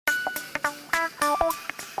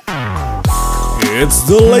It's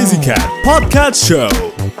the Lazy Cat Podcast Show,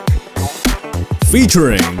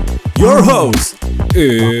 featuring your host,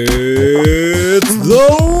 it's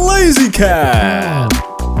the Lazy Cat.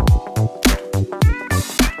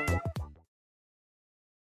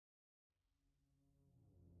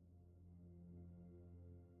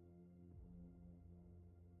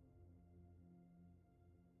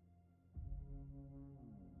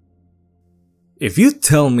 If you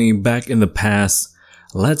tell me back in the past,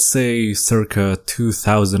 let's say circa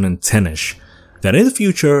 2010-ish, that in the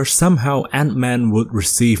future somehow Ant-Man would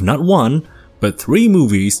receive not one, but 3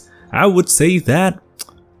 movies, I would say that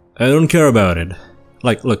I don't care about it.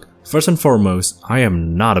 Like, look, first and foremost, I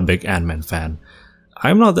am not a big Ant-Man fan.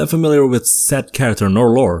 I'm not that familiar with said character nor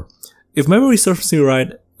lore. If memory serves me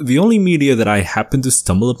right, the only media that I happened to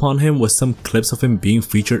stumble upon him was some clips of him being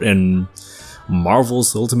featured in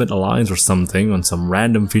Marvel's Ultimate Alliance or something on some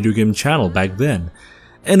random video game channel back then.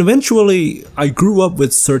 And eventually, I grew up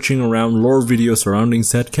with searching around lore videos surrounding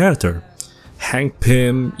said character. Hank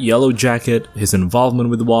Pym, Yellow Jacket, his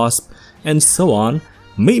involvement with Wasp, and so on,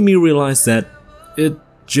 made me realize that it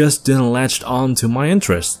just didn't latch on to my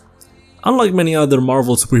interest. Unlike many other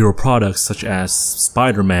Marvel superhero products such as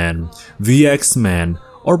Spider-Man, the X-Men,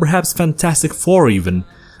 or perhaps Fantastic Four even,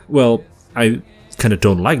 well, I kinda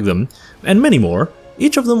don't like them, and many more,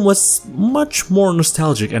 each of them was much more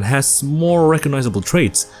nostalgic and has more recognizable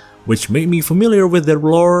traits, which made me familiar with their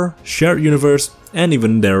lore, shared universe, and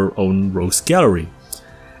even their own rogues gallery.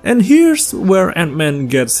 And here's where Ant-Man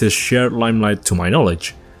gets his shared limelight to my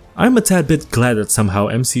knowledge. I'm a tad bit glad that somehow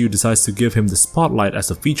MCU decides to give him the spotlight as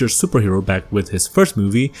a featured superhero back with his first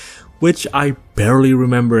movie, which I barely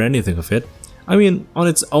remember anything of it. I mean, on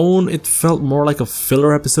its own, it felt more like a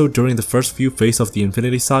filler episode during the first few phases of the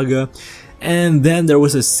Infinity Saga, and then there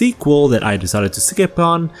was a sequel that I decided to skip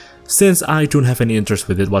on, since I don't have any interest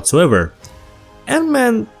with it whatsoever.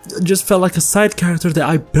 Ant-Man just felt like a side character that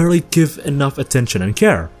I barely give enough attention and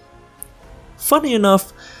care. Funny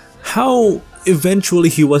enough, how eventually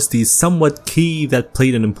he was the somewhat key that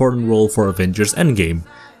played an important role for Avengers Endgame.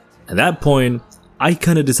 At that point, I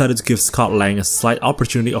kinda decided to give Scott Lang a slight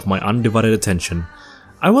opportunity of my undivided attention.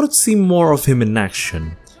 I wanted to see more of him in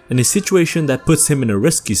action. In a situation that puts him in a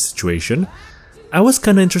risky situation, I was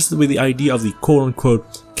kinda interested with the idea of the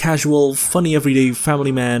quote-unquote casual, funny everyday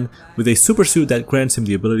family man with a super suit that grants him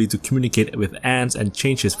the ability to communicate with ants and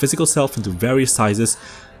change his physical self into various sizes,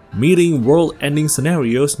 meeting world-ending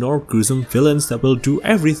scenarios nor gruesome villains that will do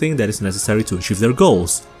everything that is necessary to achieve their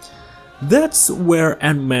goals. That's where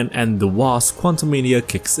Ant-Man and the Wasp Quantumania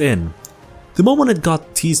kicks in. The moment it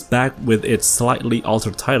got teased back with its slightly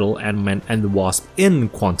altered title, Ant-Man and the Wasp in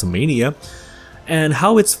Quantumania, and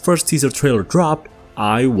how its first teaser trailer dropped,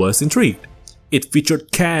 I was intrigued. It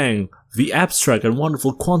featured Kang, the abstract and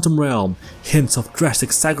wonderful quantum realm, hints of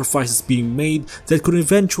drastic sacrifices being made that could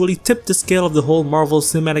eventually tip the scale of the whole Marvel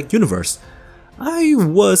Cinematic Universe. I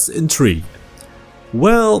was intrigued.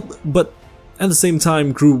 Well, but at the same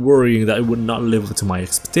time grew worrying that it would not live up to my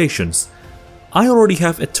expectations. I already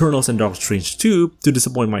have Eternals and Doctor Strange 2 to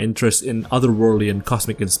disappoint my interest in otherworldly and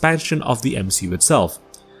cosmic expansion of the MCU itself.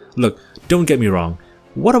 Look, don't get me wrong,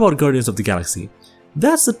 what about Guardians of the Galaxy?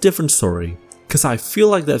 That's a different story, cause I feel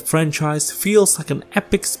like that franchise feels like an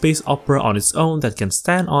epic space opera on its own that can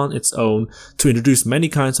stand on its own to introduce many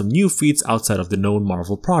kinds of new feats outside of the known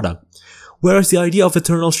Marvel product. Whereas the idea of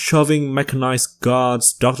Eternals shoving mechanized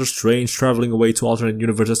gods, Doctor Strange traveling away to alternate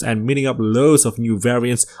universes and meeting up loads of new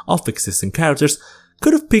variants of existing characters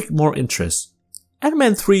could have piqued more interest.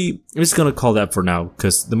 Ant-Man 3, I'm just gonna call that for now,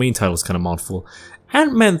 cause the main title is kinda mouthful.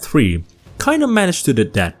 Ant-Man 3 kinda managed to do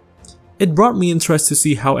that. It brought me interest to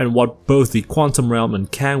see how and what both the Quantum Realm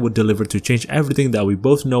and Kang would deliver to change everything that we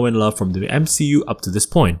both know and love from the MCU up to this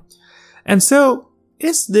point. And so,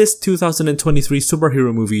 is this 2023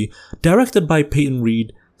 superhero movie, directed by Peyton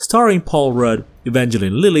Reed, starring Paul Rudd,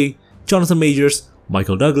 Evangeline Lilly, Jonathan Majors,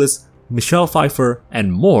 Michael Douglas, Michelle Pfeiffer,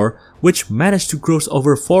 and more, which managed to gross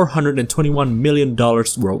over $421 million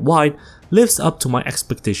worldwide, lives up to my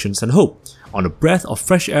expectations and hope, on a breath of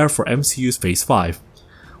fresh air for MCU's Phase 5?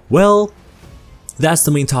 Well, that's the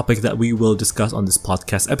main topic that we will discuss on this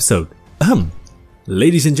podcast episode.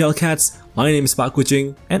 Ladies and Gelcats, my name is Pak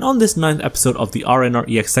Kuching, and on this 9th episode of the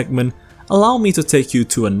RNREx segment, allow me to take you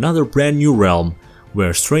to another brand new realm,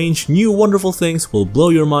 where strange, new, wonderful things will blow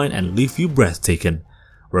your mind and leave you breathtaking.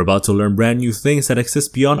 We're about to learn brand new things that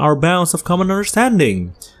exist beyond our bounds of common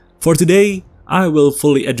understanding. For today, I will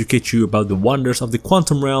fully educate you about the wonders of the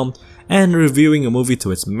quantum realm and reviewing a movie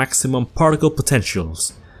to its maximum particle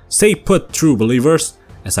potentials. Stay put, true believers,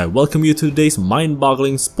 as I welcome you to today's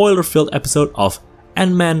mind-boggling, spoiler-filled episode of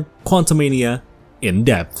Ant-Man Quantumania in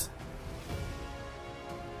depth.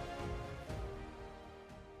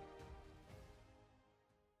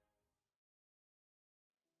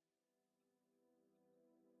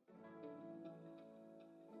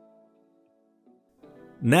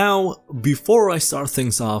 Now, before I start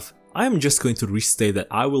things off, I am just going to restate that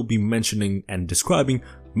I will be mentioning and describing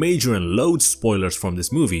major and load spoilers from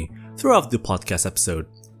this movie throughout the podcast episode.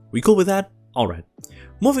 We cool with that? Alright.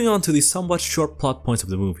 Moving on to the somewhat short plot points of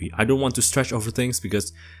the movie. I don't want to stretch over things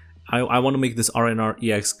because I want to make this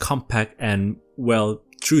RNREx compact and, well,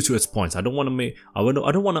 true to its points. I don't want to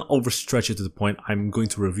overstretch it to the point I'm going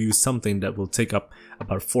to review something that will take up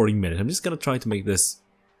about 40 minutes. I'm just going to try to make this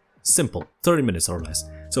simple, 30 minutes or less.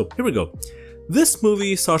 So here we go. This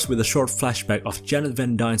movie starts with a short flashback of Janet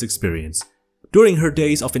Van Dyne's experience during her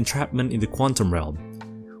days of entrapment in the quantum realm,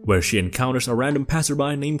 where she encounters a random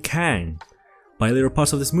passerby named Kang. By later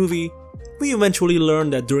parts of this movie, we eventually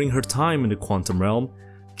learn that during her time in the quantum realm,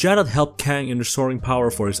 Janet helped Kang in restoring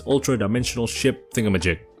power for his ultra-dimensional ship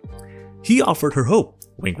thingamajig. He offered her hope,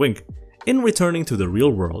 wink wink, in returning to the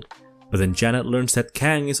real world, but then Janet learns that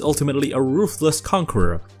Kang is ultimately a ruthless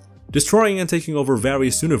conqueror, destroying and taking over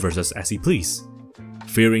various universes as he please.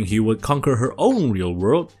 Fearing he would conquer her own real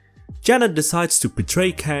world, Janet decides to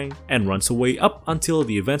betray Kang and runs away up until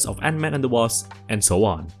the events of Ant-Man and the Wasp and so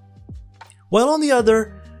on. While on the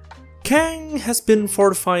other, Kang has been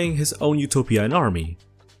fortifying his own utopia and army,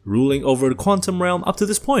 ruling over the quantum realm up to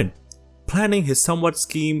this point, planning his somewhat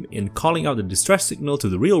scheme in calling out the distress signal to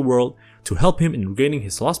the real world to help him in regaining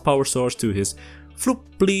his lost power source to his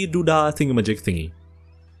flooply-doodah thingamajig thingy.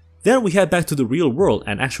 Then we head back to the real world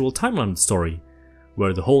and actual timeline of the story,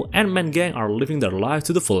 where the whole Ant-Man gang are living their lives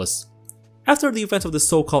to the fullest. After the events of the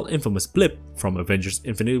so-called infamous blip from Avengers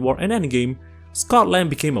Infinity War and Endgame, Scott Lang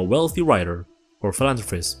became a wealthy writer, or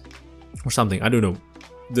philanthropist, or something, I don't know.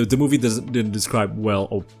 The movie didn't describe well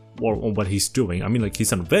or what he's doing. I mean, like,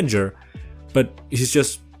 he's an Avenger, but he's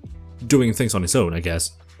just doing things on his own, I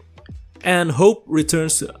guess. And Hope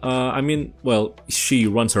returns, she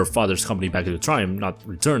runs her father's company back to the time, not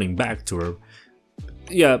returning back to her.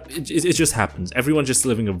 Yeah, it just happens. Everyone's just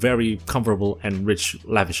living a very comfortable and rich,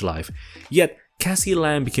 lavish life. Yet, Cassie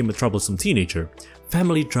Lang became a troublesome teenager.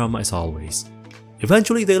 Family drama as always.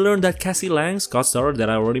 Eventually, they learn that Cassie Lang, Scott's daughter that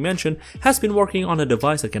I already mentioned, has been working on a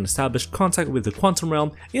device that can establish contact with the quantum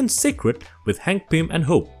realm in secret with Hank Pym and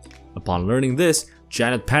Hope. Upon learning this,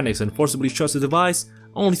 Janet panics and forcibly shuts the device,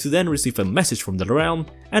 only to then receive a message from the realm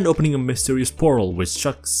and opening a mysterious portal which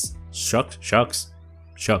sucks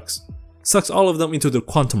all of them into the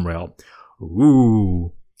quantum realm.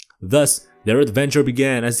 Ooh. Thus, their adventure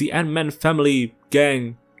began as the Ant-Man family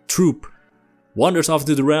gang troop wanders off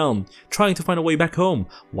to the realm, trying to find a way back home,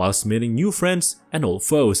 whilst meeting new friends and old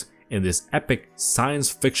foes in this epic science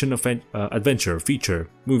fiction adventure feature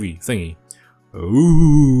movie thingy.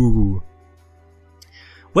 Ooh.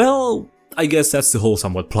 Well, I guess that's the whole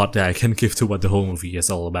somewhat plot that I can give to what the whole movie is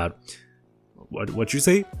all about. What you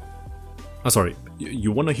say? Oh, sorry,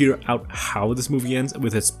 you want to hear out how this movie ends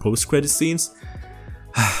with its post-credit scenes?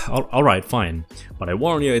 Alright, fine, but I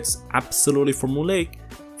warn you, it's absolutely formulaic,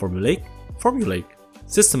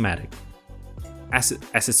 systematic, as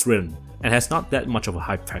it's written, and has not that much of a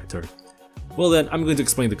hype factor. Well then, I'm going to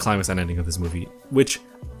explain the climax and ending of this movie, which,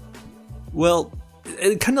 well,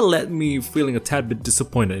 it kinda led me feeling a tad bit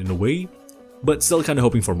disappointed in a way, but still kinda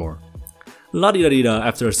hoping for more. La-di-da-di-da,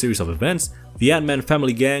 after a series of events, the Ant-Man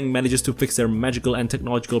family gang manages to fix their magical and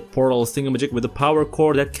technological portal thingamajig with the power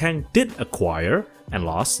core that Kang did acquire and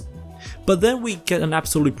lost. But then we get an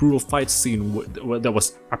absolutely brutal fight scene that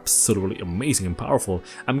was absolutely amazing and powerful.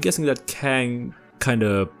 I'm guessing that Kang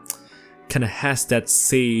kinda has that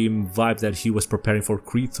same vibe that he was preparing for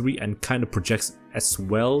Creed 3 and kinda projects as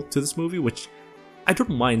well to this movie, which I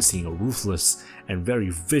don't mind seeing a ruthless and very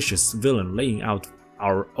vicious villain laying out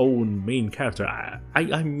our own main character.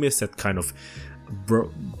 I miss that kind of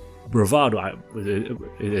bravado.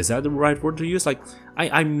 Is that the right word to use? Like,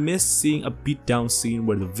 I miss seeing a beatdown scene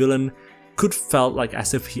where the villain could felt like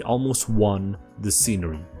as if he almost won the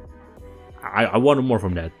scenery. I wanted more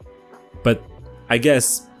from that, but I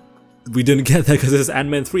guess we didn't get that because it's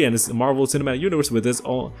Ant-Man 3 and it's a Marvel Cinematic Universe with its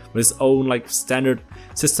own like standard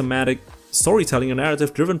systematic storytelling and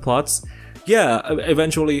narrative driven plots. Yeah,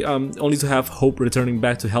 eventually only to have Hope returning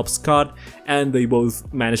back to help Scott, and they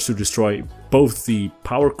both managed to destroy both the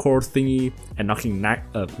power core thingy and knocking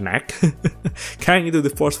Kang into the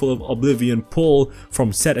forceful of oblivion pull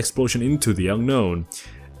from said explosion into the unknown.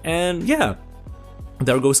 And yeah,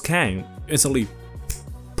 there goes Kang, instantly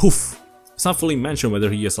poof, It's not fully mentioned whether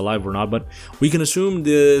he is alive or not, but we can assume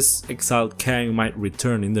this exiled Kang might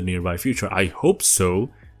return in the nearby future. I hope so,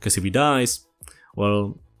 because if he dies,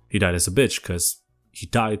 well, he died as a bitch, because he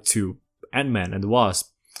died to Ant-Man and the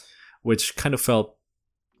Wasp, which kind of felt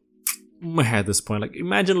meh at this point. Like,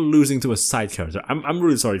 imagine losing to a side character. I'm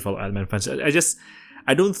really sorry for Ant-Man fans.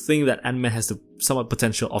 I don't think that Ant-Man has the somewhat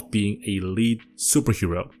potential of being a lead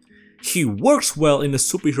superhero. He works well in a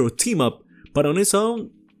superhero team up, but on his own,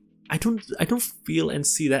 I don't feel and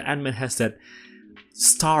see that Ant-Man has that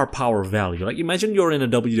star power value. Like, imagine you're in a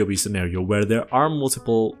WWE scenario where there are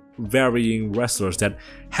multiple varying wrestlers that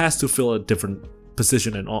has to fill a different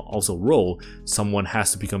position and also role. Someone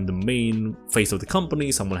has to become the main face of the company,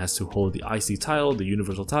 someone has to hold the IC title, the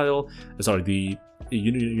Universal title, the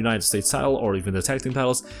United States title, or even the tag team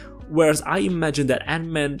titles. Whereas I imagine that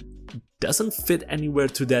Ant-Man doesn't fit anywhere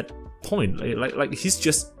to that point. Like he's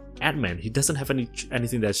just Ant-Man. He doesn't have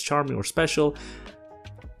anything that's charming or special.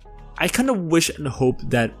 I kind of wish and hope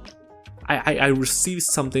that I receive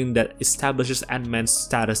something that establishes Ant-Man's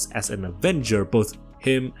status as an Avenger, both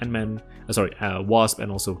him, Wasp,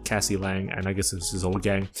 and also Cassie Lang, and I guess it's his whole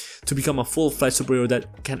gang, to become a full-fledged superhero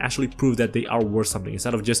that can actually prove that they are worth something,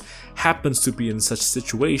 instead of just happens to be in such a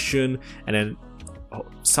situation and then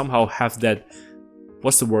somehow have that,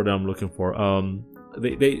 what's the word I'm looking for?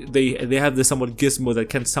 They have this somewhat gizmo that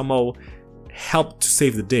can somehow help to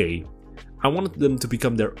save the day. I wanted them to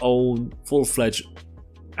become their own full-fledged,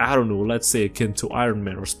 I don't know, let's say akin to Iron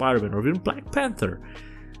Man or Spider-Man or even Black Panther.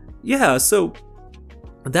 Yeah, so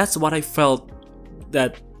that's what I felt.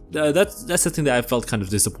 That's the thing that I felt kind of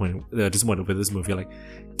disappointed with this movie. Like,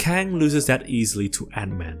 Kang loses that easily to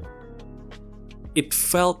Ant-Man. It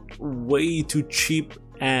felt way too cheap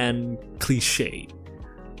and cliche.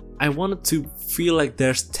 I wanted to feel like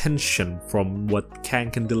there's tension from what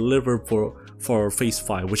Kang can deliver for Phase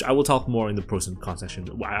 5, which I will talk more in the pros and cons section.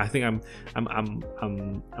 I think I'm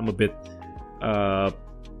a bit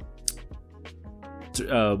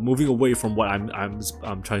moving away from what I'm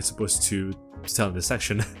supposed to tell in this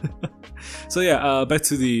section. So yeah, back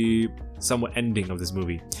to the somewhat ending of this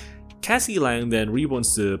movie. Cassie Lang then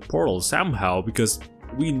reopens the portal somehow, because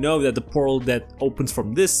we know that the portal that opens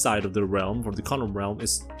from this side of the realm, from the quantum realm,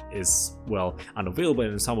 is well unavailable,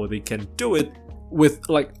 and somehow they can do it with,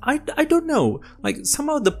 like, I don't know, like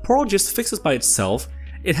somehow the portal just fixes by itself.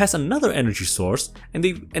 It has another energy source, and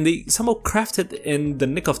they somehow craft it in the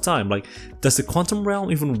nick of time. Like, does the quantum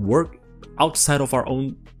realm even work outside of our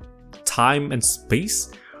own time and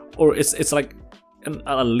space, or it's like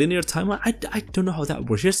a linear timeline? I don't know how that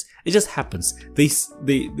works. It just happens.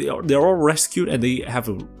 They're all rescued, and they have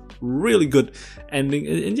a really good ending,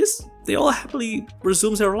 and just they all happily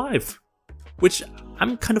resumes their life, which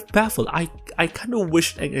I'm kind of baffled. I kind of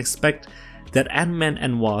wish and expect that Ant-Man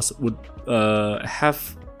and Wasp would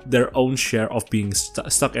have their own share of being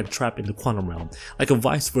stuck and trapped in the quantum realm, like a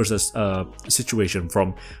vice versa situation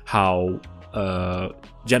from how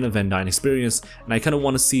Janet Van Dyne experienced, and I kind of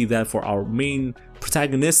want to see that for our main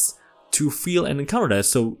protagonists to feel and encounter that,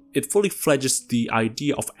 so it fully fledges the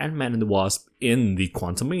idea of Ant-Man and the Wasp in the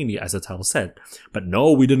Quantumania, as the title said. But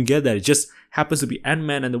no, we didn't get that. It just happens to be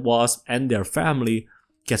Ant-Man and the Wasp and their family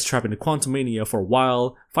gets trapped in the Quantumania for a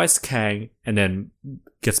while, fights Kang, and then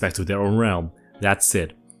gets back to their own realm. That's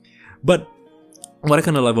it. But what I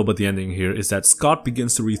kind of love about the ending here is that Scott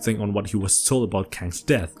begins to rethink on what he was told about Kang's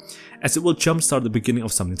death, as it will jumpstart the beginning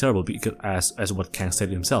of something terrible, because as what Kang said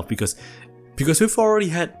himself, because we've already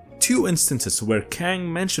had 2 instances where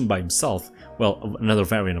Kang mentioned by himself, well, another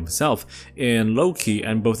variant of himself, in Loki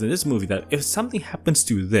and both in this movie, that if something happens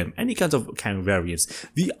to them, any kinds of Kang variants,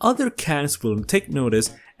 the other Kangs will take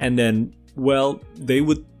notice, and then, well, they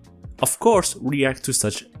would, of course, react to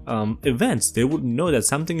such events. They would know that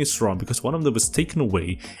something is wrong because one of them was taken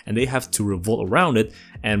away, and they have to revolt around it,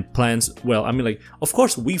 and plans, well, I mean, like, of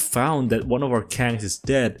course, we found that one of our Kangs is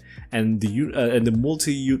dead, and the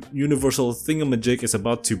multi-universal thingamajig is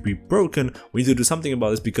about to be broken. We need to do something about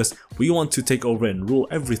this because we want to take over and rule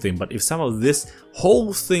everything. But if somehow this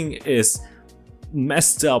whole thing is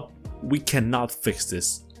messed up, we cannot fix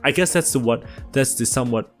this. I guess that's the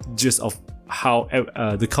somewhat gist of how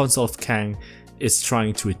the Council of Kang is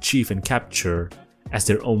trying to achieve and capture as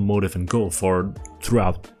their own motive and goal for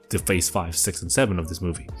throughout the Phase 5, 6, and 7 of this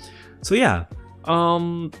movie. So yeah,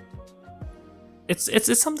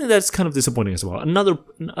 it's something that's kind of disappointing as well. Another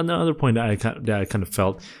point that I kind of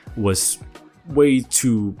felt was way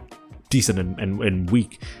too decent and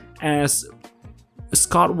weak, as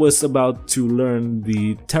Scott was about to learn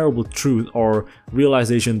the terrible truth or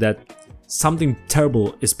realization that something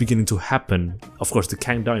terrible is beginning to happen. Of course, the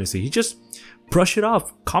Kang Dynasty. He just brush it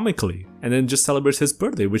off comically and then just celebrates his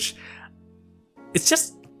birthday, which it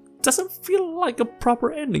just doesn't feel like a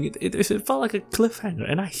proper ending. It felt like a cliffhanger,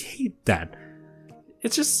 and I hate that.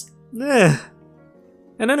 It's just eh.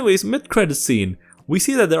 And anyways, mid-credit scene, we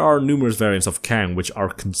see that there are numerous variants of Kang which are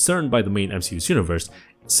concerned by the main MCU's universe.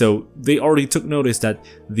 So they already took notice that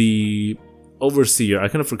the Overseer, I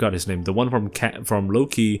kind of forgot his name, the one from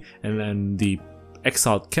Loki, and then the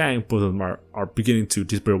exiled Kang, both of them are beginning to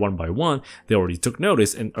disappear one by one. They already took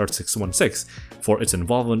notice in Earth 616 for its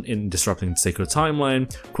involvement in disrupting the sacred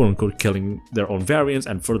timeline, quote-unquote killing their own variants,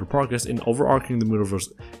 and further progress in overarching the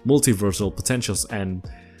multiversal potentials, and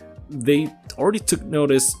they already took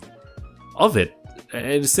notice of it. And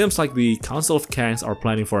it seems like the Council of Kangs are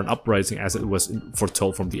planning for an uprising, as it was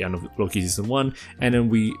foretold from the end of Loki Season 1, and then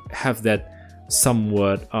we have that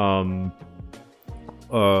somewhat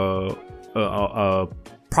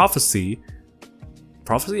prophecy,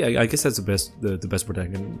 I guess that's the best word I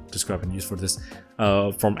can describe and use for this,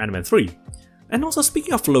 from Ant-Man 3. And also,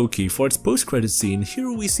 speaking of Loki, for its post-credit scene, here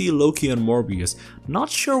we see Loki and Morbius. Not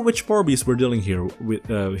sure which Morbius we're dealing with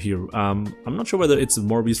here. I'm not sure whether it's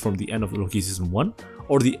Morbius from the end of Loki Season 1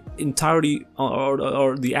 or the entirety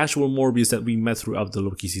or the actual Morbius that we met throughout the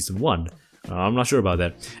Loki Season 1. I'm not sure about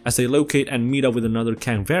that, as they locate and meet up with another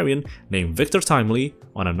Kang variant named Victor Timely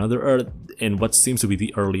on another Earth in what seems to be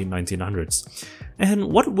the early 1900s. And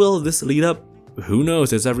what will this lead up? Who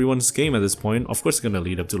knows, it's everyone's game at this point. Of course it's gonna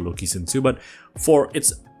lead up to Loki Season 2, but for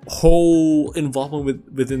its whole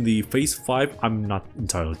involvement within the Phase 5, I'm not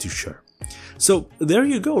entirely too sure. So there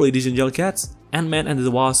you go, ladies and gentlemen, Ant-Man and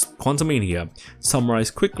the Wasp: Quantumania,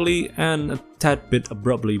 summarized quickly and a tad bit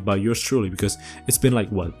abruptly by yours truly, because it's been like,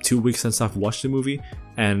 what, 2 weeks since I've watched the movie,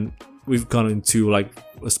 and we've gone into like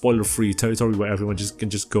a spoiler-free territory where everyone can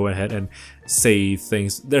just go ahead and say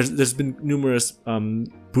things. There's been numerous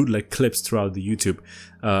bootleg clips throughout the YouTube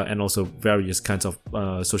and also various kinds of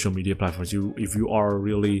social media platforms. If you are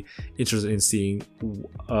really interested in seeing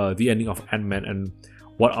the ending of Ant-Man and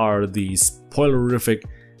what are the spoilerific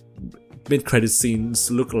mid-credit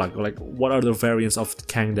scenes look like what are the variants of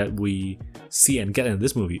Kang that we see and get in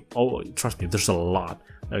this movie. Oh, trust me, there's a lot.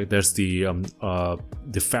 Like there's the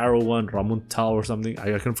Pharaoh one, Ramuntal or something.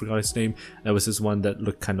 I can't forget his name. There was this one that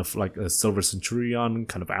looked kind of like a Silver Centurion,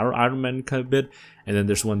 kind of Iron Man kind of bit, and then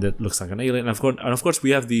there's one that looks like an alien. And of course,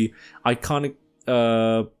 we have the iconic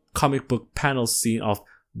comic book panel scene of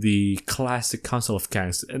the classic Council of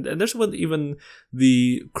Kangs, and there's one even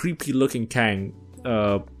the creepy looking Kang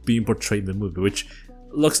being portrayed in the movie, which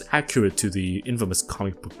looks accurate to the infamous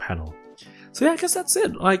comic book panel. So yeah, I guess that's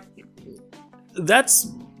it. Like, that's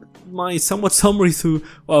my somewhat summary for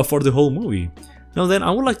the whole movie. Now then,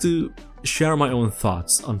 I would like to share my own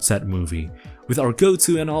thoughts on said movie with our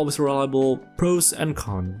go-to and always reliable pros and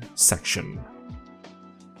cons section.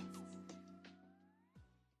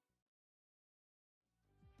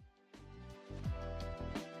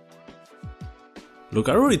 Look,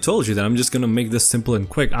 I already told you that I'm just gonna make this simple and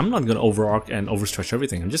quick. I'm not gonna overarch and overstretch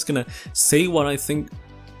everything. I'm just gonna say what I think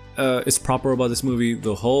is proper about this movie,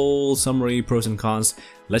 the whole summary, pros and cons.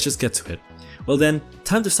 Let's just get to it. Well then,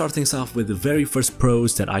 time to start things off with the very first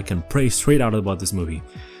pros that I can praise straight out about this movie.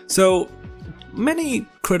 So, many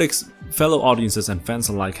critics, fellow audiences and fans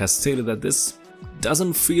alike has stated that this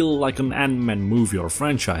doesn't feel like an Ant-Man movie or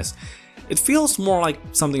franchise. It feels more like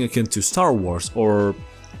something akin to Star Wars or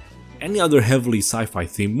any other heavily sci-fi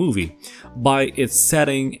themed movie by its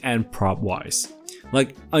setting and prop wise.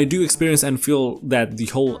 Like, I do experience and feel that the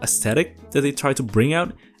whole aesthetic that they try to bring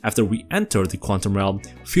out after we enter the quantum realm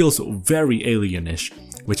feels very alien-ish,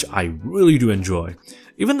 which I really do enjoy,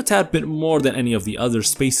 even a tad bit more than any of the other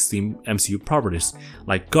space-themed MCU properties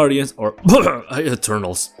like Guardians or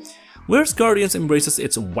Eternals. Whereas Guardians embraces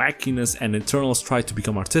its wackiness and Eternals try to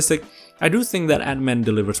become artistic, I do think that Ant-Man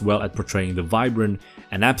delivers well at portraying the vibrant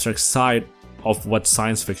and abstract side of what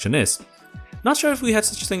science fiction is. Not sure if we had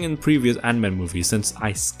such a thing in previous Ant-Man movies, since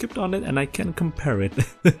I skipped on it and I can compare it.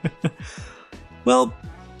 Well,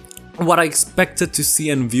 what I expected to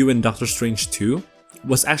see and view in Doctor Strange 2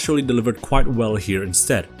 was actually delivered quite well here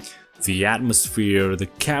instead. The atmosphere, the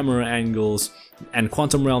camera angles, and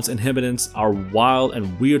Quantum Realm's inhabitants are wild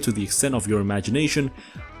and weird to the extent of your imagination,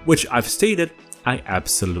 which I've stated I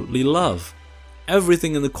absolutely love.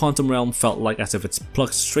 Everything in the Quantum Realm felt like as if it's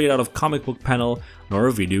plucked straight out of comic book panel nor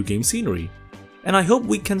a video game scenery. And I hope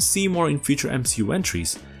we can see more in future MCU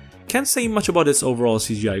entries. Can't say much about its overall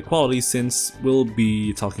CGI quality since we'll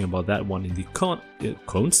be talking about that one in the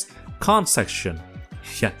con section.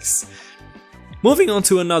 Yikes. Moving on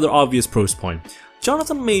to another obvious pros point.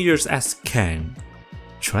 Jonathan Majors as Kang.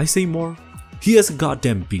 Should I say more? He is a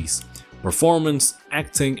goddamn beast. Performance,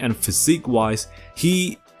 acting, and physique-wise,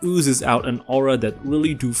 he oozes out an aura that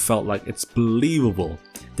really do felt like it's believable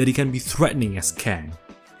that he can be threatening as Kang,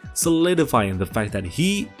 solidifying the fact that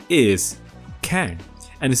he is Kang,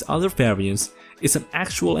 and his other variants is an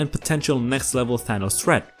actual and potential next level Thanos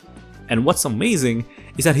threat. And what's amazing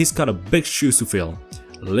is that he's got a big shoes to fill,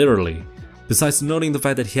 literally. Besides noting the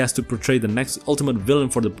fact that he has to portray the next ultimate villain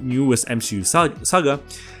for the newest MCU saga,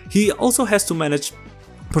 he also has to manage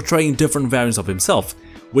portraying different variants of himself,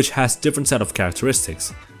 which has different set of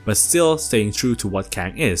characteristics, but still staying true to what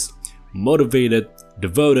Kang is: motivated,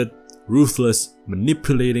 devoted, ruthless,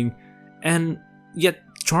 manipulating, and yet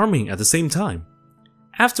charming at the same time.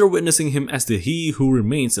 After witnessing him as the He Who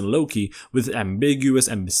Remains in Loki with ambiguous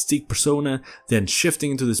and mystique persona, then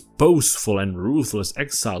shifting into this boastful and ruthless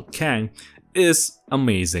exiled Kang is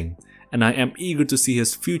amazing, and I am eager to see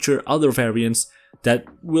his future other variants that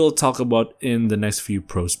we'll talk about in the next few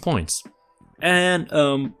pros points. And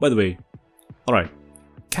by the way, alright,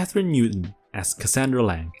 Catherine Newton as Cassandra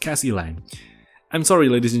Lang, Cassie Lang. I'm sorry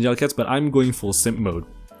ladies and gentlemen, but I'm going full simp mode.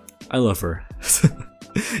 I love her.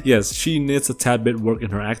 Yes, she needs a tad bit work in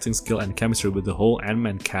her acting skill and chemistry with the whole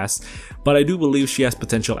Ant-Man cast, but I do believe she has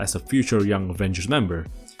potential as a future Young Avengers member.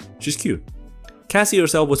 She's cute. Cassie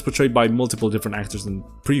herself was portrayed by multiple different actors in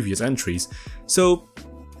previous entries, so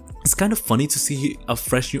it's kind of funny to see a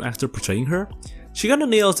fresh new actor portraying her. She kinda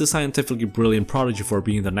nails the scientifically brilliant prodigy for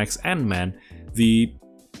being the next Ant-Man, the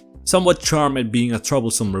somewhat charm at being a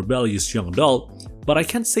troublesome, rebellious young adult, but I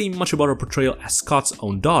can't say much about her portrayal as Scott's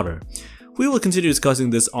own daughter. We will continue discussing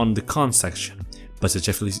this on the cons section, but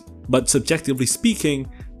subjectively speaking,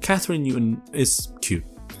 Catherine Newton is cute.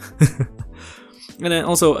 And then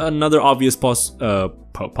also another obvious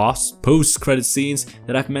post-credit scenes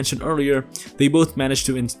that I've mentioned earlier, they both managed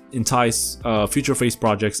to entice future phase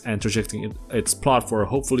projects and trajecting its plot for a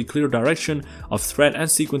hopefully clear direction of thread and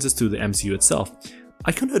sequences to the MCU itself.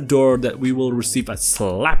 I can adore that we will receive a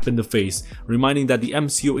slap in the face, reminding that the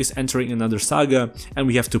MCU is entering another saga and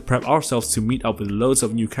we have to prep ourselves to meet up with loads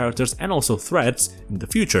of new characters and also threats in the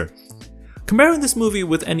future. Comparing this movie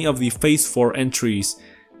with any of the Phase 4 entries,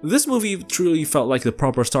 this movie truly felt like the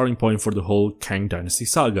proper starting point for the whole Kang Dynasty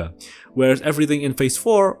saga, whereas everything in Phase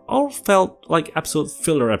 4 all felt like absolute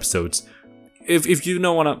filler episodes. If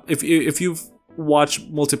you've watched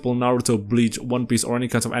multiple Naruto, Bleach, One Piece or any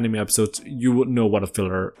kinds of anime episodes, you would know what a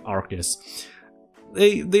filler arc is.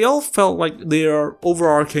 They all felt like they are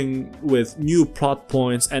overarching with new plot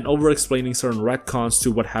points and over-explaining certain retcons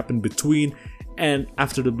to what happened between and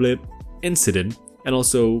after the blip incident, and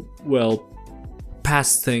also, well,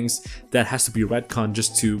 past things that has to be retconned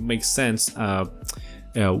just to make sense.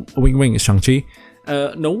 Wing Wing Shang-Chi.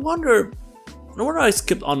 No wonder I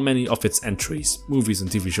skipped on many of its entries, movies and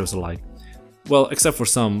TV shows alike. Well, except for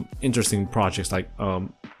some interesting projects like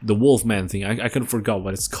the Wolfman thing. I kind of forgot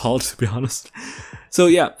what it's called, to be honest. So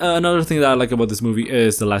yeah, another thing that I like about this movie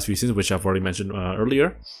is the last few scenes, which I've already mentioned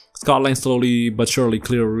earlier. Scott Lang's slowly but surely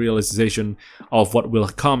clear realization of what will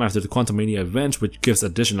come after the Quantumania event, which gives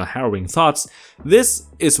additional harrowing thoughts. This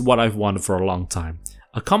is what I've wanted for a long time.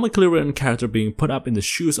 A comically written character being put up in the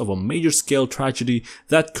shoes of a major scale tragedy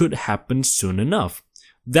that could happen soon enough.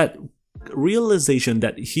 That realization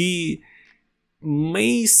that he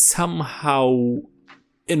may somehow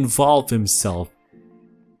involve himself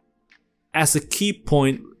as a key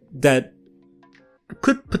point that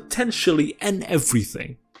could potentially end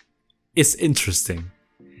everything is interesting.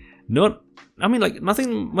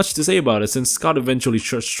 Nothing much to say about it since Scott eventually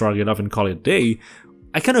shrugged it off and called it a day.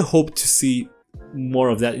 I kind of hope to see more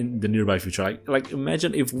of that in the nearby future. Like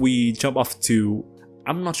imagine if we jump off to,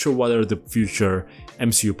 I'm not sure whether the future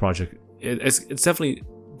MCU project, it's definitely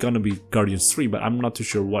gonna be Guardians 3, but I'm not too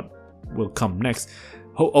sure what will come next.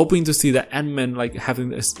 Hoping to see that Ant-Man like having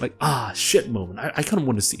this like shit moment. I kind of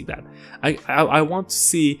want to see that. I want to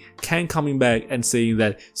see Kang coming back and saying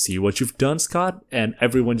that, see what you've done, Scott, and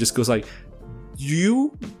everyone just goes like,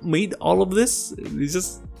 you made all of this? It's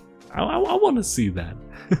just I want to see that.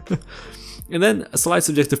 And then a slight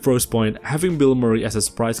subjective pros point, having Bill Murray as a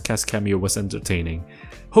surprise cast cameo was entertaining.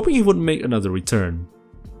 Hoping he would make another return.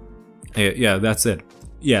 Yeah, that's it.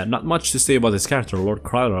 Yeah, not much to say about this character, Lord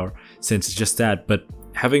Krylar, since it's just that, but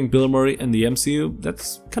having Bill Murray in the MCU,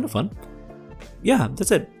 that's kind of fun. Yeah,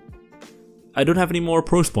 that's it. I don't have any more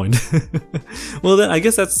pros point. Well then, I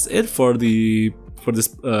guess that's it for this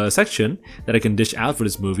section that I can dish out for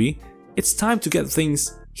this movie. It's time to get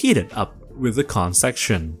things heated up with the con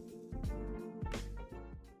section.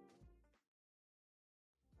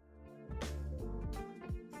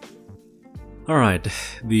 Alright,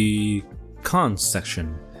 the cons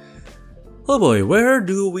section. Oh boy, where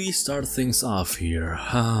do we start things off here?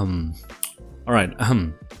 Alright,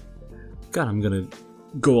 God, I'm gonna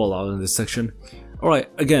go all out in this section. Alright,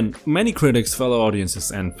 again, many critics, fellow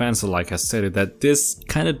audiences, and fans alike have stated that this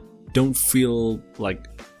kind of don't feel like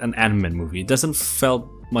an Ant-Man movie. It doesn't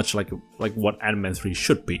feel much like what Ant-Man 3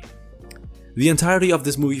 should be. The entirety of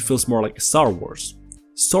this movie feels more like Star Wars,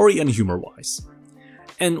 story and humor-wise.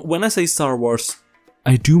 And when I say Star Wars,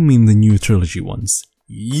 I do mean the new trilogy ones.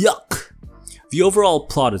 Yuck! The overall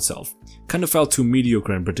plot itself kind of felt too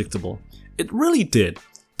mediocre and predictable. It really did.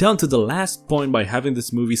 Down to the last point by having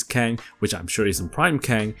this movie's Kang, which I'm sure isn't Prime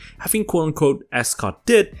Kang, having quote-unquote, as Scott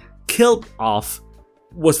did, killed off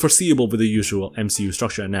was foreseeable with the usual MCU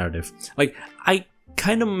structure and narrative. Like, I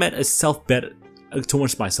kind of met a self-bet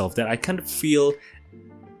towards myself that I kind of feel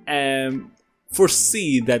and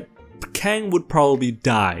foresee that Kang would probably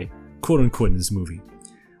die, quote-unquote, in this movie.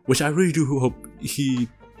 Which I really do hope he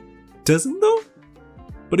doesn't though?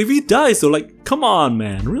 But if he dies though, like, come on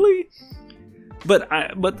man, really? But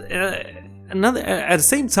at the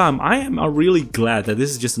same time, I am really glad that this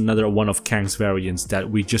is just another one of Kang's variants that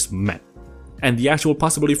we just met, and the actual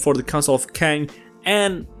possibility for the Council of Kang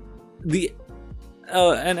and the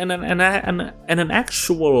and an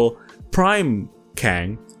actual Prime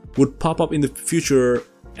Kang would pop up in the future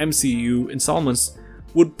MCU installments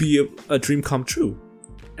would be a dream come true,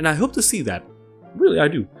 and I hope to see that. Really, I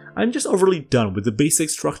do. I'm just overly done with the basic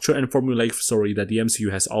structure and formulaic story that the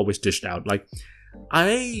MCU has always dished out. Like,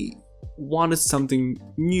 I wanted something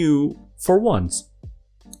new for once.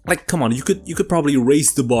 Like, come on, you could probably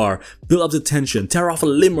raise the bar, build up the tension, tear off a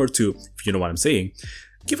limb or two, if you know what I'm saying.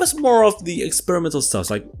 Give us more of the experimental stuff,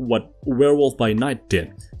 like what Werewolf by Night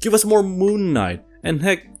did. Give us more Moon Knight. And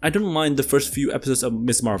heck, I don't mind the first few episodes of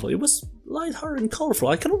Ms. Marvel. It was lighthearted and colorful.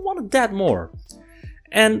 I kind of wanted that more.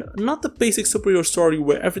 And not the basic superhero story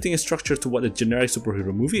where everything is structured to what a generic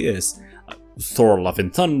superhero movie is. Thor Love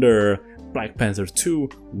and Thunder, Black Panther 2,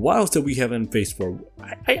 what else did we have in Phase 4?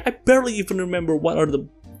 I barely even remember what are the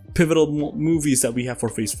pivotal movies that we have for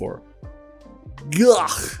Phase 4. Gah!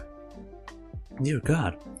 Dear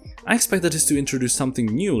God. I expected this to introduce something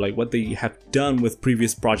new, like what they have done with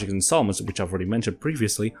previous project installments, which I've already mentioned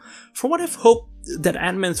previously. For what I've hoped that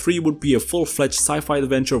Ant-Man 3 would be a full-fledged sci-fi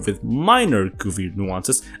adventure with minor goofy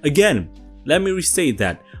nuances. Again, let me restate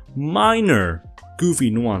that. Minor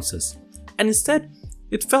goofy nuances. And instead,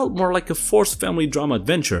 it felt more like a forced family drama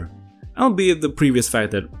adventure. Albeit the previous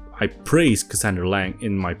fact that I praised Cassandra Lang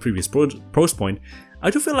in my previous post point, I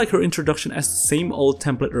do feel like her introduction as the same old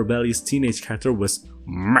template rebellious teenage character was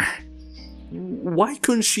meh. Why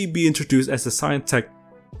couldn't she be introduced as a science tech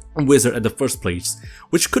wizard at the first place,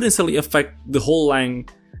 which could instantly affect the whole Lang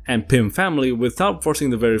and Pym family without forcing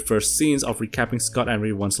the very first scenes of recapping Scott and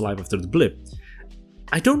everyone's life after the blip?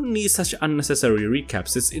 I don't need such unnecessary recaps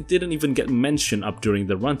since it didn't even get mentioned up during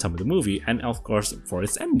the runtime of the movie and of course for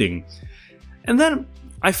its ending. And then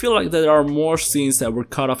I feel like there are more scenes that were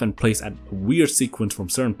cut off and placed at a weird sequence from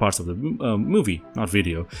certain parts of the movie, not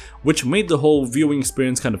video, which made the whole viewing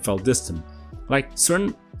experience kind of felt distant. Like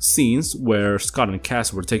certain scenes where Scott and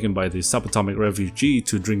Cass were taken by the subatomic refugee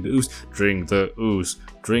to drink the ooze, drink the ooze,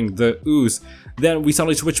 drink the ooze. Then we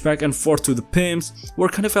suddenly switch back and forth to the Pyms, where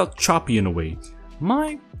it kind of felt choppy in a way.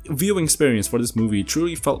 My viewing experience for this movie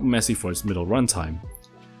truly felt messy for its middle runtime.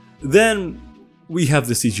 Then we have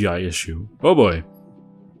the CGI issue. Oh boy.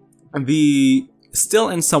 The still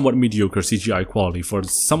and somewhat mediocre CGI quality for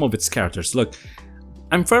some of its characters. Look,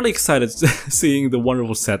 I'm fairly excited seeing the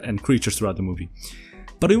wonderful set and creatures throughout the movie,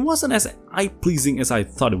 but it wasn't as eye-pleasing as I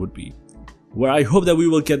thought it would be, where I hope that we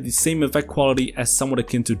will get the same effect quality as somewhat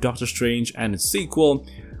akin to Doctor Strange and its sequel,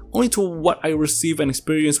 only to what I received and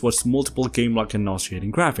experienced was multiple game-like and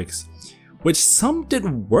nauseating graphics, which some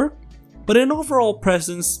did work, but in overall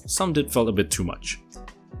presence, some did felt a bit too much.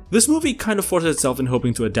 This movie kind of forced itself in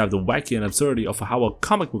hoping to adapt the wacky and absurdity of how a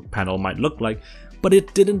comic book panel might look like, but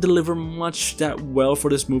it didn't deliver much that well for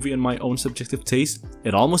this movie in my own subjective taste.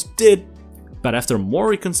 It almost did, but after more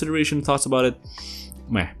reconsideration and thoughts about it,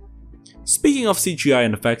 meh. Speaking of CGI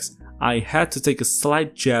and effects, I had to take a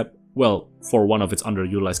slight jab, well, for one of its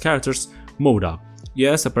underutilized characters, MODOK.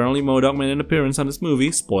 Yes, apparently MODOK made an appearance on this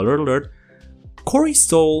movie, spoiler alert. Corey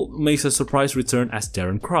Stoll makes a surprise return as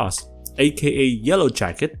Darren Cross, aka Yellow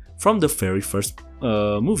Jacket from the very first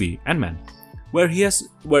movie, Ant-Man, where he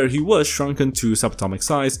was shrunken to subatomic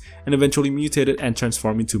size and eventually mutated and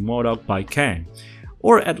transformed into MODOK by Kang,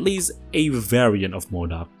 or at least a variant of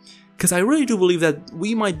MODOK, because I really do believe that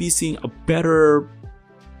we might be seeing a better,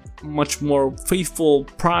 much more faithful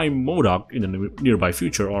Prime MODOK in the nearby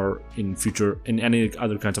future or in any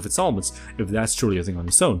other kinds of installments, if that's truly a thing on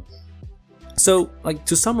its own. So, like,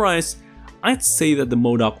 to summarize, I'd say that the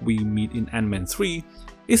MODOK we meet in Ant-Man 3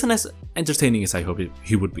 isn't as entertaining as I hoped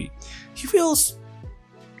he would be. He feels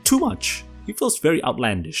too much. He feels very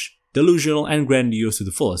outlandish, delusional, and grandiose to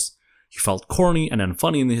the fullest. He felt corny and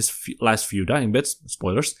unfunny in his last few dying bits.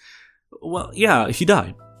 Spoilers. Well, yeah, he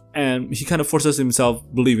died. And he kind of forces himself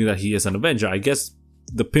believing that he is an Avenger. I guess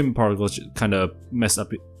the Pym particles kind of messed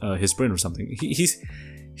up his brain or something.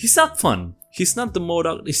 He's not fun. He's not the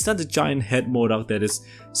MODOK. He's not the giant head MODOK that is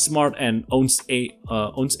smart and owns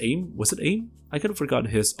AIM. Was it AIM? I kind of forgot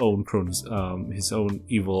his own cronies, his own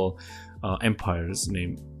evil empire's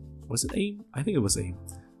name. Was it AIM? I think it was AIM.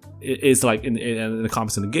 It's like in the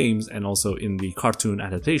comics and the games, and also in the cartoon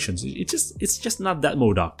adaptations. It's just not that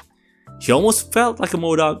MODOK. He almost felt like a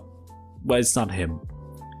MODOK, but it's not him.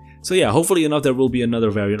 So yeah, hopefully enough there will be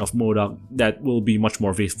another variant of MODOK that will be much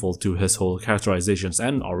more faithful to his whole characterizations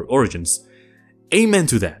and origins. Amen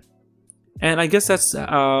to that. And I guess that's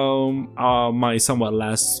my somewhat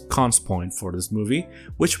last cons point for this movie,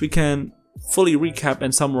 which we can fully recap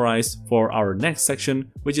and summarize for our next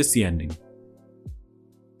section, which is the ending.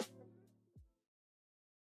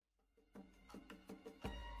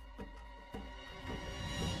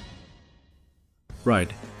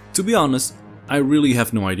 Right, to be honest, I really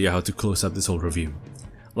have no idea how to close up this whole review.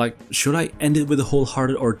 Like, should I end it with a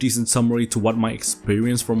wholehearted or decent summary to what my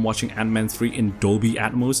experience from watching Ant-Man 3 in Dolby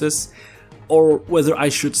Atmos is? Or whether I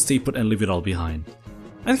should stay put and leave it all behind?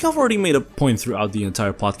 I think I've already made a point throughout the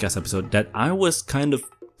entire podcast episode that I was kind of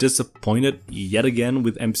disappointed yet again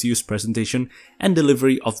with MCU's presentation and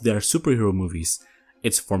delivery of their superhero movies.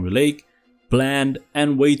 It's formulaic, bland,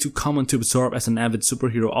 and way too common to absorb as an avid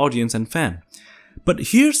superhero audience and fan.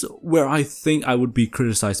 But here's where I think I would be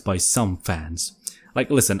criticized by some fans. Like,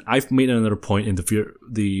 listen, I've made another point in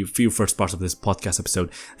the few first parts of this podcast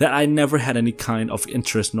episode that I never had any kind of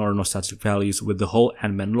interest nor nostalgic values with the whole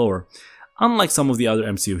Ant-Man lore, unlike some of the other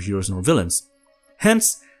MCU heroes nor villains.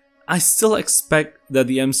 Hence, I still expect that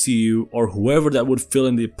the MCU, or whoever that would fill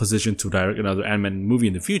in the position to direct another Ant-Man movie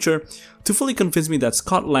in the future, to fully convince me that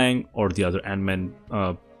Scott Lang or the other Ant-Man,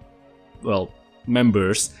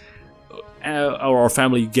 members, or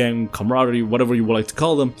family gang camaraderie, whatever you would like to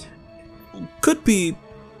call them, could be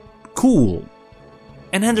cool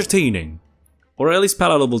and entertaining, or at least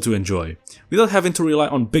palatable to enjoy, without having to rely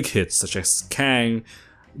on big hits such as Kang,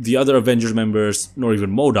 the other Avengers members, nor even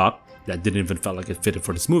MODOK, that didn't even feel like it fitted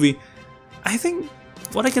for this movie. I think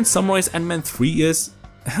what I can summarize Ant-Man 3 is,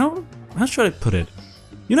 how should I put it?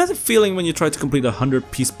 You know that feeling when you try to complete a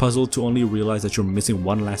 100-piece puzzle to only realize that you're missing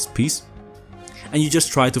one last piece? And you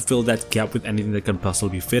just try to fill that gap with anything that can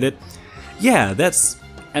possibly fit it? Yeah, that's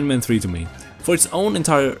Ant-Man 3 to me, for its own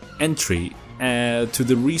entire entry to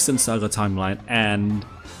the recent saga timeline and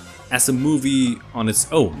as a movie on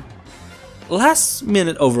its own. Last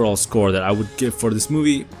minute overall score that I would give for this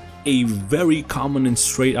movie, a very common and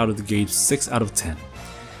straight out of the gate 6 out of 10.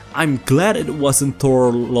 I'm glad it wasn't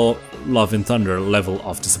Thor Love and Thunder level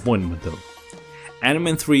of disappointment though.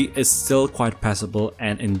 Ant-Man 3 is still quite passable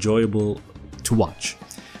and enjoyable to watch,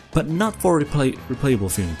 but not for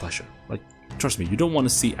replayable viewing pleasure. Like, trust me, you don't want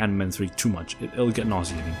to see Ant-Man 3 too much, it'll get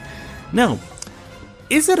nauseating. Now,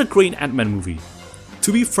 is it a great Ant-Man movie?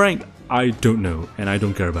 To be frank, I don't know, and I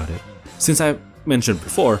don't care about it. Since I mentioned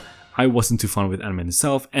before, I wasn't too fond with Ant-Man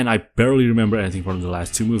itself, and I barely remember anything from the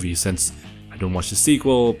last two movies since I don't watch the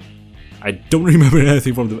sequel, I don't remember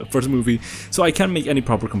anything from the first movie, so I can't make any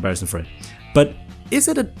proper comparison for it. But is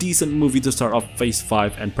it a decent movie to start off Phase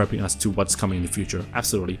 5 and prepping us to what's coming in the future?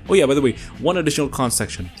 Absolutely. Oh yeah, by the way, one additional con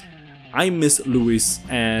section. I miss Lewis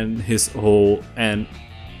and his whole and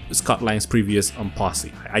Scott Lang's previous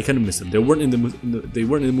posse. I kind of miss them. They weren't in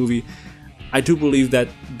the movie. I do believe that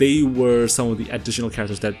they were some of the additional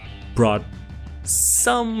characters that brought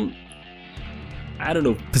some, I don't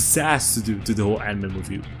know, pizzazz to the whole Ant-Man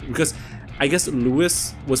movie. Because I guess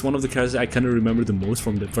Lewis was one of the characters I kind of remember the most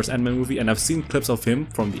from the first Ant-Man movie, and I've seen clips of him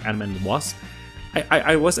from the Ant-Man and the Wasp.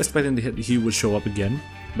 I was expecting that he would show up again,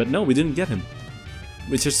 but no, we didn't get him,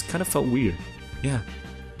 which just kind of felt weird. Yeah.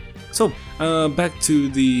 So back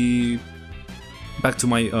to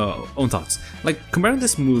my own thoughts. Like, comparing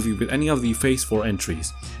this movie with any of the Phase 4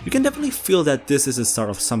 entries, you can definitely feel that this is the start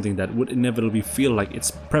of something that would inevitably feel like it's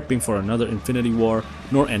prepping for another Infinity War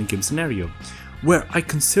nor Endgame scenario, where I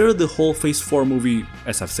consider the whole Phase 4 movie,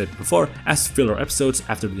 as I've said before, as filler episodes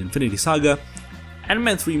after the Infinity Saga.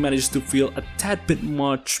 Ant-Man 3 manages to feel a tad bit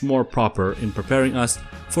much more proper in preparing us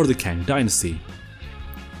for the Kang Dynasty.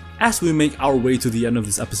 As we make our way to the end of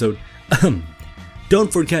this episode,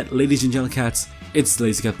 don't forget, ladies and gentlemen cats, it's the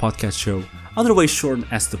Lazy Cat Podcast Show, otherwise shortened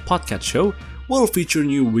as the Podcast Show, will feature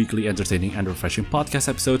new weekly entertaining and refreshing podcast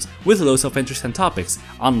episodes with loads of entries and topics,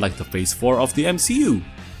 unlike the Phase 4 of the MCU.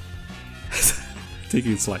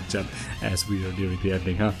 Taking a slight jump as we are nearing the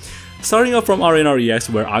ending, huh? Starting off from RNREx,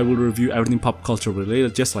 where I will review everything pop culture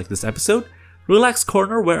related just like this episode. Relax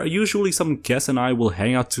Corner, where usually some guests and I will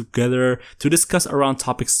hang out together to discuss around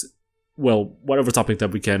topics, well, whatever topic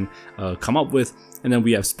that we can come up with. And then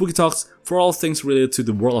we have Spooky Talks for all things related to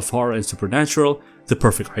the world of horror and supernatural. The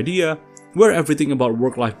Perfect Idea, where everything about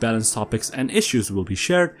work-life balance topics and issues will be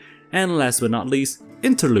shared. And last but not least,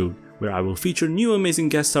 Interlude, where I will feature new amazing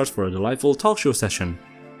guest stars for a delightful talk show session.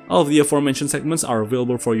 All of the aforementioned segments are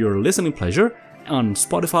available for your listening pleasure on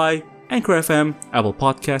Spotify, Anchor FM, Apple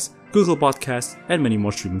Podcasts, Google Podcasts, and many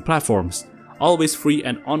more streaming platforms. Always free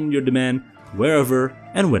and on your demand, wherever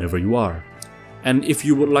and whenever you are. And if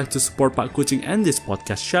you would like to support Pak Kucing and this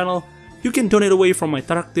podcast channel, you can donate away from my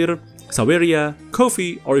Traktir, Saweria,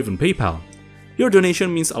 Ko-fi, or even PayPal. Your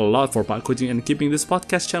donation means a lot for Pak Kucing and keeping this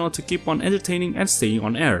podcast channel to keep on entertaining and staying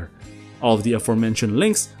on air. All of the aforementioned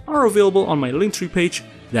links are available on my Linktree page.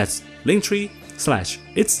 That's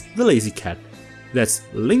linktree/itsthelazycat. That's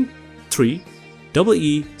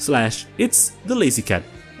linktree.ee/itsthelazycat.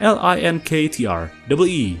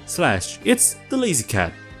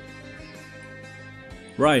 linktr.ee/itsthelazycat.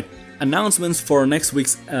 Right, announcements for next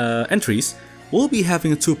week's entries. We'll be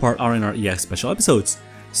having a two-part RNREx special episodes,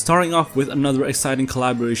 starting off with another exciting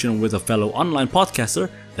collaboration with a fellow online podcaster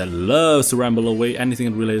that loves to ramble away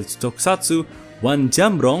anything related to tokusatsu. Wan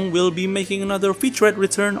Jambrong will be making another featurette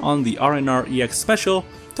return on the RNREx special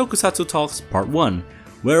Tokusatsu Talks Part 1,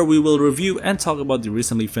 where we will review and talk about the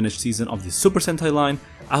recently finished season of the Super Sentai line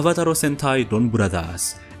Avataro Sentai Don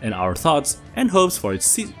Buradas, and our thoughts and hopes for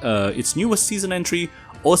its newest season entry,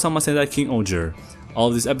 Osama Sentai King Oger. All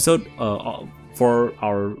of this episode, for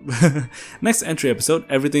our next entry episode,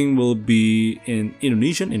 everything will be in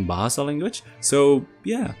Indonesian, in Bahasa language. So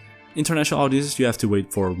yeah, international audiences, you have to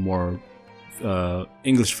wait for more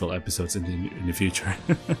English-filled episodes in the future.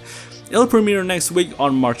 It'll premiere next week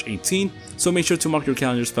on March 18th, so make sure to mark your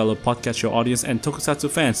calendars, fellow podcast show audience and tokusatsu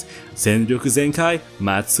fans. Senryoku Zenkai,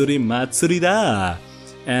 Matsuri Matsuri da!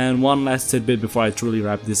 And one last tidbit before I truly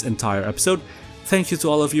wrap this entire episode. Thank you to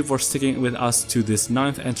all of you for sticking with us to this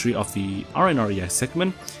 9th entry of the RNREx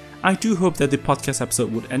segment. I do hope that the podcast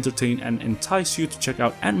episode would entertain and entice you to check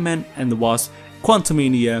out Ant-Man and the Wasp: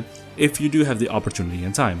 Quantumania if you do have the opportunity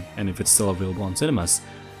and time, and if it's still available on cinemas.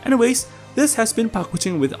 Anyways, this has been Pak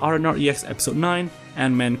Kucing with RNREx episode 9,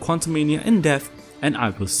 Ant-Man Quantumania in depth, and I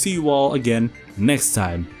will see you all again next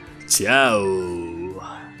time. Ciao!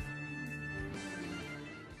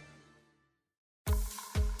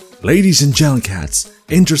 Ladies and gentlecats,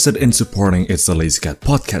 interested in supporting It's the Lazy Cat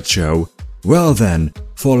podcast show? Well then,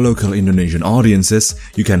 for local Indonesian audiences,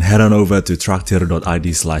 you can head on over to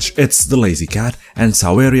traktir.id/itsthelazycat and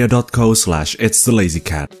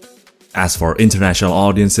saweria.co/itsthelazycat. As for international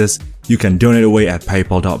audiences, you can donate away at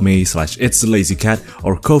paypal.me/itsthelazycat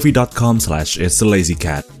or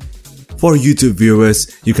kofi.com/itsthelazycat. For YouTube viewers,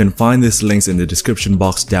 you can find these links in the description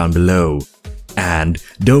box down below. And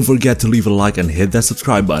don't forget to leave a like and hit that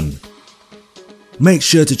subscribe button. Make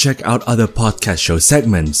sure to check out other podcast show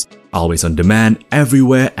segments, always on demand,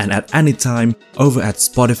 everywhere and at any time, over at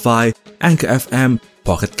Spotify, Anchor FM,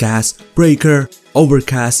 Pocket Cast, Breaker,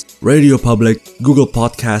 Overcast, Radio Public, Google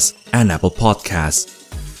Podcasts, and Apple Podcasts.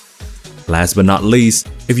 Last but not least,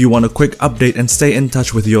 if you want a quick update and stay in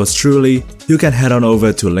touch with yours truly, you can head on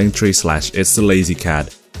over to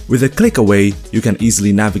linktree/itsthelazycat. With a click away, you can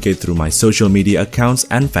easily navigate through my social media accounts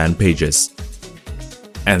and fan pages.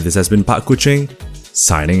 And this has been Pak Kucing,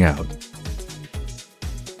 signing out.